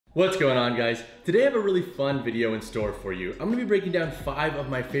What's going on, guys? Today I have a really fun video in store for you. I'm gonna be breaking down 5 of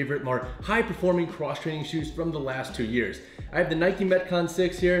my favorite, more high-performing cross-training shoes from the last 2 years. I have the Nike Metcon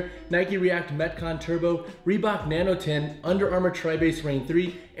 6 here, Nike React Metcon Turbo, Reebok Nano 10, Under Armour TriBase Reign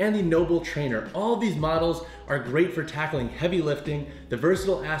 3, and the NOBULL Trainer. All of these models are great for tackling heavy lifting, the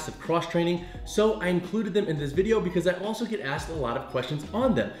versatile aspect of cross-training, so I included them in this video because I also get asked a lot of questions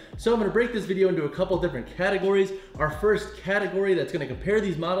on them. So I'm gonna break this video into a couple different categories. Our first category that's gonna compare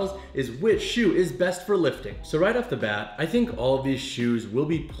these models is which shoe is best for lifting. So right off the bat, I think all of these shoes will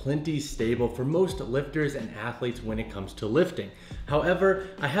be plenty stable for most lifters and athletes when it comes to lifting. However,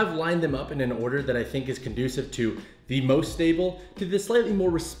 I have lined them up in an order that I think is conducive to the most stable to the slightly more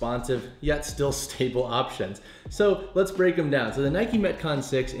responsive yet still stable options. So let's break them down. So the Nike Metcon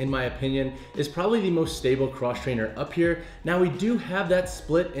 6, in my opinion, is probably the most stable cross trainer up here. Now we do have that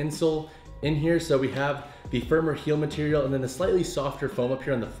split insole in here, so we have the firmer heel material and then the slightly softer foam up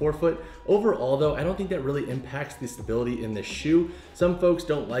here on the forefoot. Overall though, I don't think that really impacts the stability in this shoe. Some folks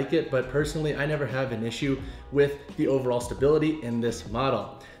don't like it, but personally I never have an issue with the overall stability in this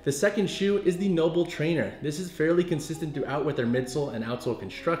model. The second shoe is the NOBULL Trainer. This is fairly consistent throughout with their midsole and outsole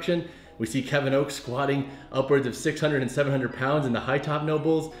construction. We see Kevin Oakes squatting upwards of 600 and 700 pounds in the high top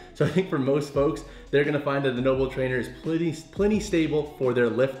NOBULLs. So I think for most folks, they're gonna find that the NOBULL Trainer is plenty stable for their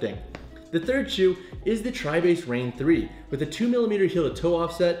lifting. The third shoe is the TriBase Reign 3. With a 2mm heel to toe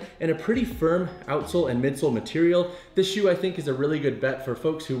offset and a pretty firm outsole and midsole material, this shoe I think is a really good bet for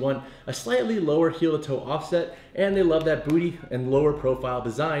folks who want a slightly lower heel to toe offset and they love that booty and lower profile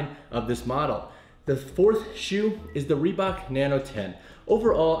design of this model. The fourth shoe is the Reebok Nano 10.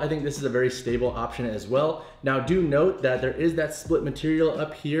 Overall, I think this is a very stable option as well. Now do note that there is that split material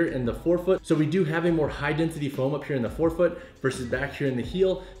up here in the forefoot. So we do have a more high density foam up here in the forefoot versus back here in the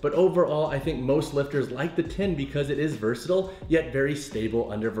heel. But overall, I think most lifters like the 10 because it is versatile, yet very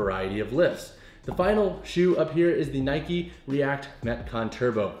stable under a variety of lifts. The final shoe up here is the Nike React Metcon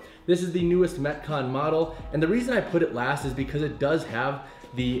Turbo. This is the newest Metcon model. And the reason I put it last is because it does have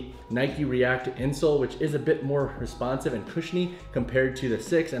the Nike React insole, which is a bit more responsive and cushiony compared to the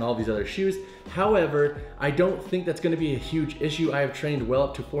 6 and all these other shoes. However, I don't think that's gonna be a huge issue. I have trained well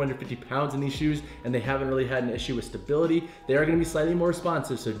up to 450 pounds in these shoes and they haven't really had an issue with stability. They are gonna be slightly more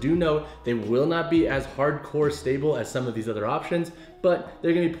responsive, so do note they will not be as hardcore stable as some of these other options, but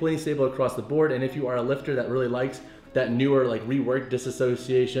they're gonna be plenty stable across the board. And if you are a lifter that really likes that newer like reworked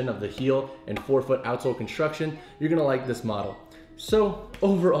disassociation of the heel and forefoot outsole construction, you're gonna like this model. So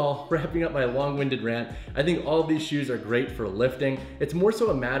overall, wrapping up my long-winded rant, I think all of these shoes are great for lifting. It's more so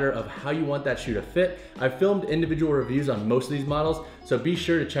a matter of how you want that shoe to fit. I've filmed individual reviews on most of these models, so be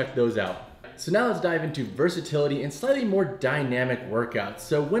sure to check those out. So now let's dive into versatility and slightly more dynamic workouts.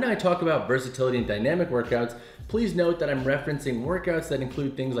 So when I talk about versatility and dynamic workouts, please note that I'm referencing workouts that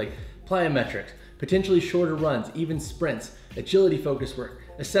include things like plyometrics, potentially shorter runs, even sprints, agility focused work,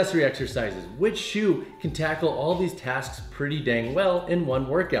 accessory exercises. Which shoe can tackle all these tasks pretty dang well in one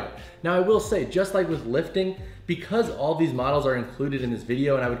workout? Now I will say, just like with lifting, because all these models are included in this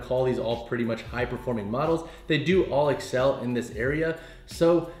video, and I would call these all pretty much high performing models, they do all excel in this area.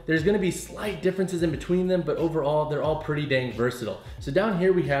 So there's gonna be slight differences in between them, but overall they're all pretty dang versatile. So down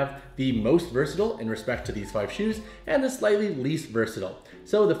here we have the most versatile in respect to these 5 shoes and the slightly least versatile.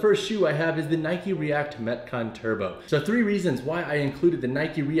 So the first shoe I have is the Nike React Metcon Turbo. So 3 reasons why I included the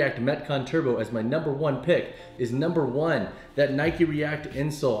Nike React Metcon Turbo as my #1 pick is number 1, that Nike React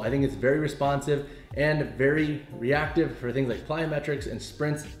insole. I think it's very responsive and very reactive for things like plyometrics and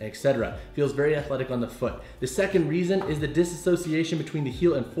sprints, etc. Feels very athletic on the foot. The second reason is the disassociation between the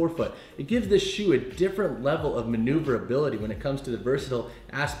heel and forefoot. It gives this shoe a different level of maneuverability when it comes to the versatile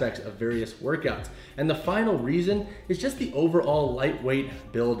aspects of various workouts. And the final reason is just the overall lightweight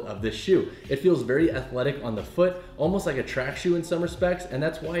build of this shoe. It feels very athletic on the foot, almost like a track shoe in some respects, and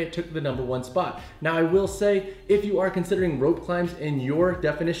that's why it took the #1 spot. Now I will say, if you are considering rope climbs in your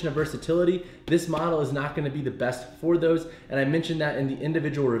definition of versatility, this model is not going to be the best for those, and I mentioned that in the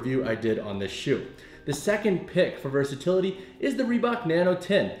individual review I did on this shoe. The second pick for versatility is the Reebok Nano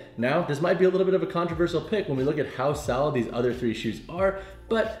 10. Now, this might be a little bit of a controversial pick when we look at how solid these other 3 shoes are,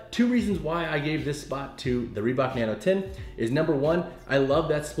 but 2 reasons why I gave this spot to the Reebok Nano 10 is number 1, I love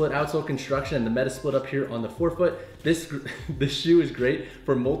that split outsole construction and the meta split up here on the forefoot. This shoe is great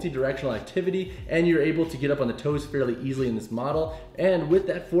for multi-directional activity and you're able to get up on the toes fairly easily in this model. And with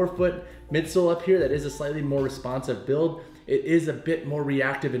that forefoot midsole up here that is a slightly more responsive build, it is a bit more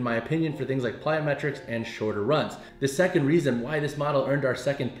reactive in my opinion for things like plyometrics and shorter runs. The second reason why this model earned our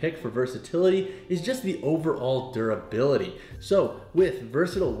second pick for versatility is just the overall durability. So with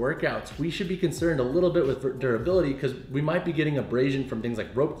versatile workouts, we should be concerned a little bit with durability because we might be getting abrasion from things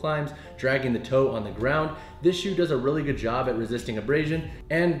like rope climbs, dragging the toe on the ground. This shoe does a really good job at resisting abrasion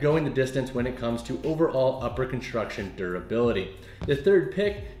and going the distance when it comes to overall upper construction durability. The third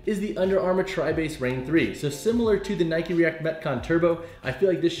pick is the Under Armour TriBase Reign 3. So similar to the Nike React Metcon Turbo, I feel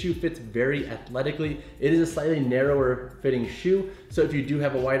like this shoe fits very athletically. It is a slightly narrower fitting shoe, so if you do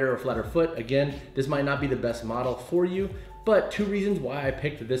have a wider or flatter foot, again, this might not be the best model for you. But two reasons why I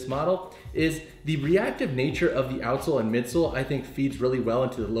picked this model is the reactive nature of the outsole and midsole I think feeds really well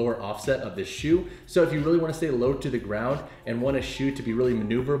into the lower offset of this shoe. So if you really want to stay low to the ground and want a shoe to be really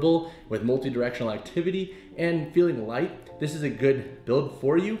maneuverable with multi-directional activity and feeling light, this is a good build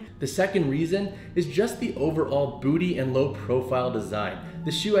for you. The second reason is just the overall booty and low profile design.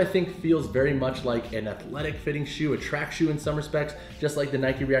 The shoe I think feels very much like an athletic fitting shoe, a track shoe in some respects, just like the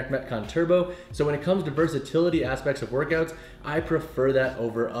Nike React Metcon Turbo. So when it comes to versatility aspects of workouts, I prefer that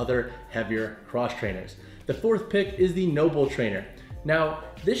over other heavier cross trainers. The fourth pick is the NOBULL Trainer. Now,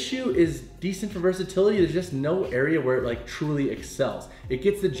 this shoe is decent for versatility. There's just no area where it like truly excels. It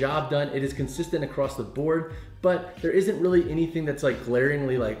gets the job done. It is consistent across the board, but there isn't really anything that's like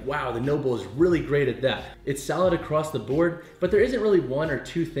glaringly like, wow, the NOBULL is really great at that. It's solid across the board, but there isn't really one or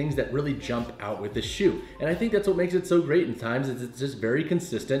two things that really jump out with the shoe. And I think that's what makes it so great in times is it's just very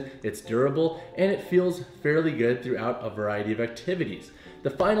consistent, it's durable, and it feels fairly good throughout a variety of activities. The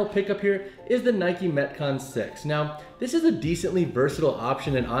final pickup here is the Nike Metcon 6. Now, this is a decently versatile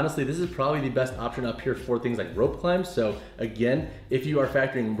option, and honestly, this is probably the best option up here for things like rope climbs. So again, if you are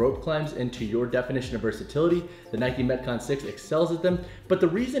factoring rope climbs into your definition of versatility, the Nike Metcon 6 excels at them. But the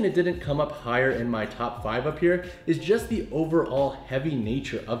reason it didn't come up higher in my top 5 up here is just the overall heavy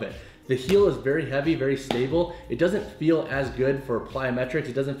nature of it. The heel is very heavy, very stable. It doesn't feel as good for plyometrics.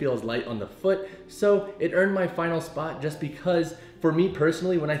 It doesn't feel as light on the foot. So it earned my final spot just because for me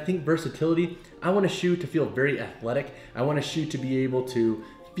personally, when I think versatility, I want a shoe to feel very athletic. I want a shoe to be able to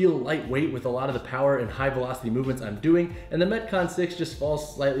feel lightweight with a lot of the power and high velocity movements I'm doing. And the Metcon 6 just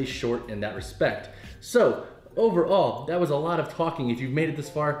falls slightly short in that respect. So overall, that was a lot of talking. If you've made it this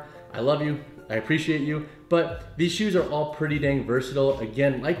far, I love you. I appreciate you, but these shoes are all pretty dang versatile.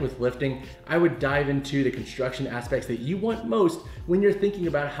 Again, like with lifting, I would dive into the construction aspects that you want most when you're thinking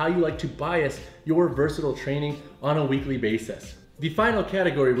about how you like to bias your versatile training on a weekly basis. The final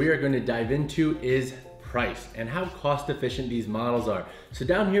category we are going to dive into is price and how cost efficient these models are. So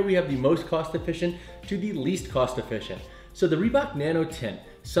down here we have the most cost efficient to the least cost efficient. So the Reebok Nano 10,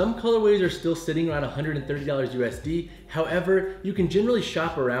 some colorways are still sitting around $130 USD. However, you can generally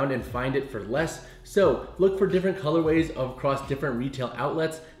shop around and find it for less. So look for different colorways across different retail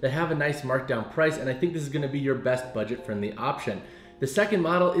outlets that have a nice markdown price. And I think this is gonna be your best budget friendly option. The second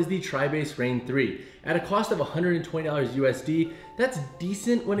model is the TriBase Reign 3. At a cost of $120 USD, that's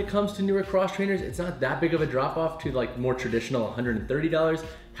decent when it comes to newer cross trainers. It's not that big of a drop off to like more traditional $130.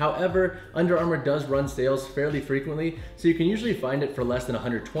 However, Under Armour does run sales fairly frequently, so you can usually find it for less than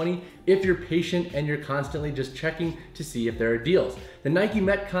 $120 if you're patient and you're constantly just checking to see if there are deals. The Nike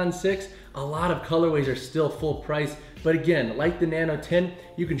Metcon 6, a lot of colorways are still full price, but again, like the Nano 10,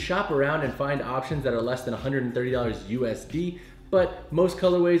 you can shop around and find options that are less than $130 USD, but most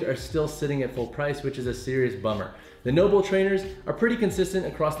colorways are still sitting at full price, which is a serious bummer. The NOBULL Trainers are pretty consistent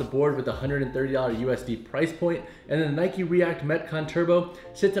across the board with the $130 USD price point, and then the Nike React Metcon Turbo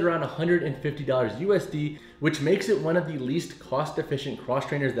sits at around $150 USD, which makes it one of the least cost-efficient cross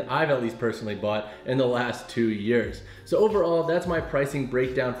trainers that I've at least personally bought in the last 2 years. So overall, that's my pricing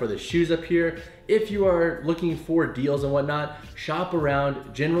breakdown for the shoes up here. If you are looking for deals and whatnot, shop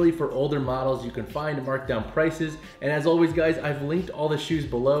around. Generally for older models, you can find markdown prices. And as always guys, I've linked all the shoes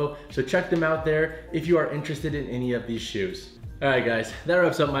below, so check them out there if you are interested in any of these shoes. Alright guys, that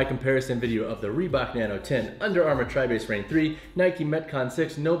wraps up my comparison video of the Reebok Nano 10, Under Armour TriBase Reign 3, Nike Metcon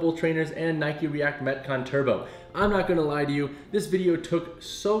 6, NOBULL Trainers, and Nike React Metcon Turbo. I'm not gonna lie to you, this video took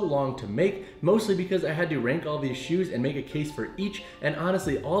so long to make, mostly because I had to rank all these shoes and make a case for each, and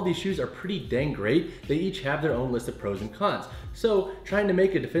honestly, all these shoes are pretty dang great. They each have their own list of pros and cons. So trying to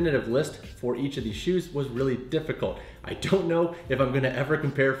make a definitive list for each of these shoes was really difficult. I don't know if I'm gonna ever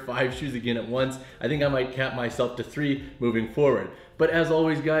compare 5 shoes again at once. I think I might cap myself to 3 moving forward. But as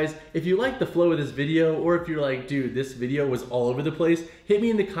always guys, if you like the flow of this video, or if you're like, dude, this video was all over the place, hit me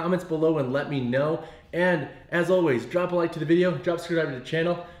in the comments below and let me know. And as always, drop a like to the video, drop a subscribe to the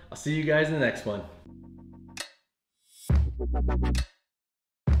channel. I'll see you guys in the next one.